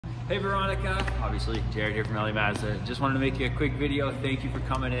Hey Veronica, obviously Jared here from LA Mazda. Just wanted to make you a quick video. Thank you for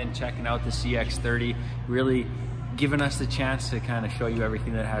coming in, checking out the CX-30, really giving us the chance to kind of show you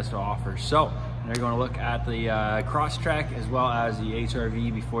everything that it has to offer. So, now you're going to look at the Crosstrek as well as the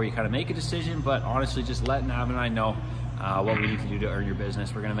HRV before you kind of make a decision, but honestly just letting Nav and I know what we need to do to earn your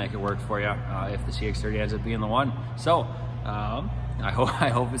business. We're going to make it work for you if the CX-30 ends up being the one. So, I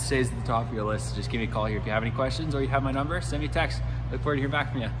hope it stays at the top of your list. Just give me a call here if you have any questions, or you have my number, send me a text. Look forward to hearing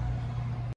back from you.